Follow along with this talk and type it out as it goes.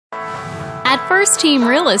At First Team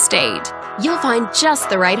Real Estate, you'll find just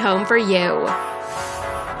the right home for you.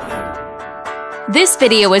 This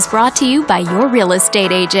video is brought to you by your real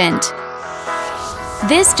estate agent.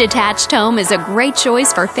 This detached home is a great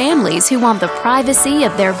choice for families who want the privacy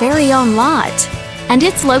of their very own lot, and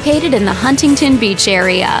it's located in the Huntington Beach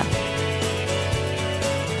area.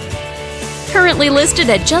 Currently listed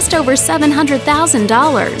at just over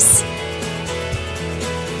 $700,000.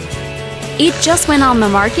 It just went on the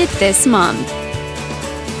market this month.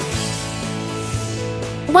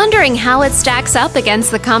 Wondering how it stacks up against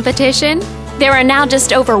the competition? There are now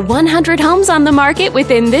just over 100 homes on the market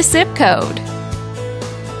within this zip code.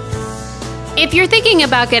 If you're thinking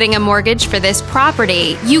about getting a mortgage for this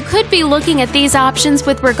property, you could be looking at these options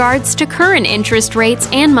with regards to current interest rates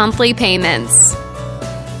and monthly payments.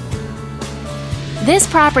 This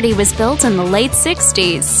property was built in the late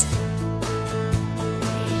 60s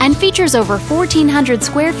and features over 1,400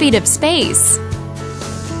 square feet of space,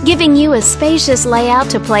 giving you a spacious layout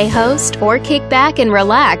to play host or kick back and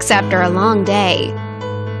relax after a long day.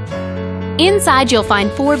 Inside, you'll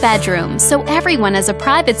find 4 bedrooms, so everyone has a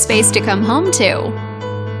private space to come home to,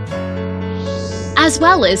 as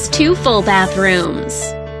well as 2 full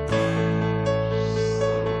bathrooms.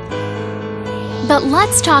 But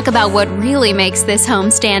let's talk about what really makes this home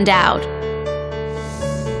stand out.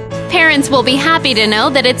 Parents will be happy to know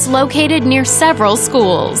that it's located near several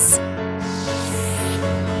schools.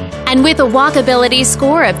 And with a walkability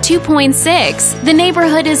score of 2.6, the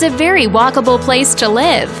neighborhood is a very walkable place to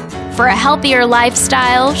live, for a healthier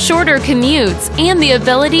lifestyle, shorter commutes, and the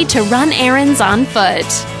ability to run errands on foot.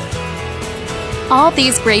 All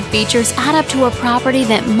these great features add up to a property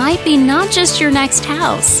that might be not just your next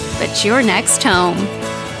house, but your next home.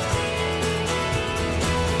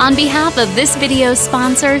 On behalf of this video's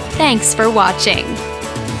sponsor, thanks for watching.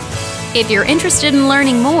 If you're interested in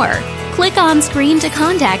learning more, click on screen to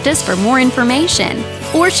contact us for more information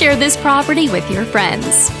or share this property with your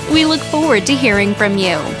friends. We look forward to hearing from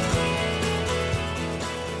you.